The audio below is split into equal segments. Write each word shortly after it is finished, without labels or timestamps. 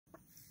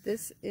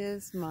This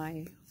is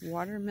my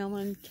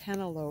watermelon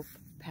cantaloupe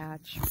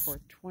patch for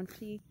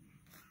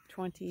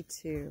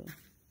 2022.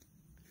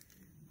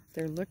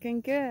 They're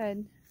looking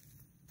good.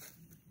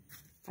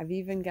 I've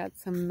even got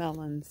some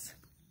melons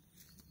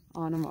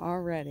on them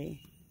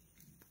already.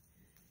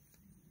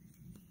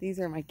 These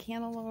are my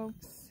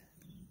cantaloupes.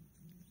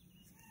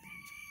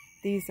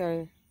 These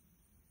are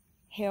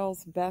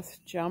Hale's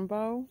Best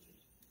Jumbo.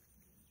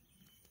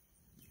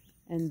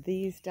 And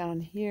these down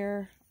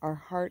here are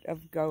Heart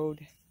of Gold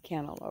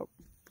cantaloupe.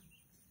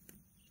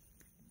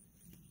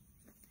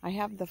 I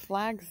have the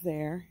flags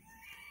there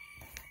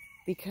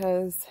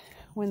because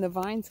when the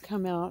vines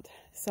come out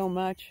so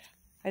much,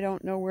 I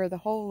don't know where the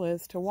hole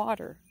is to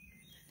water.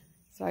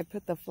 So I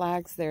put the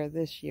flags there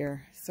this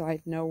year so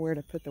I'd know where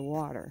to put the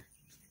water.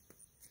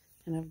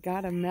 And I've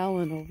got a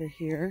melon over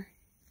here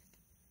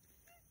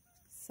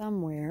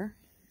somewhere.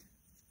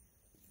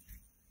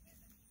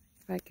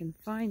 If I can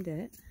find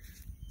it.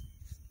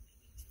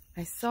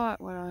 I saw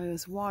it when I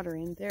was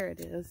watering. There it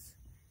is.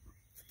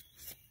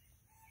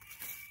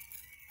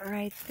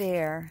 Right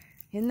there.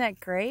 Isn't that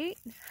great?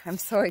 I'm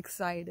so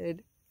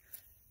excited.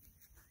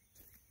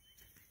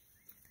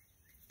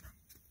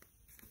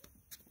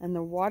 And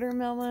the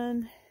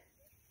watermelon,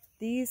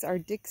 these are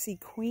Dixie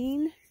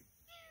Queen.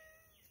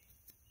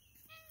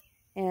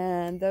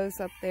 And those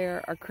up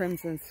there are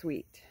Crimson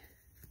Sweet.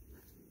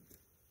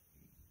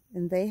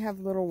 And they have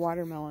little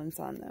watermelons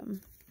on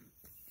them.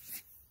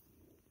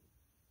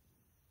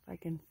 I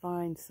can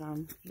find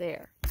some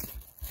there,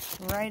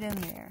 right in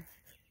there.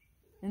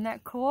 Isn't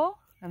that cool?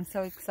 I'm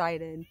so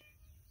excited.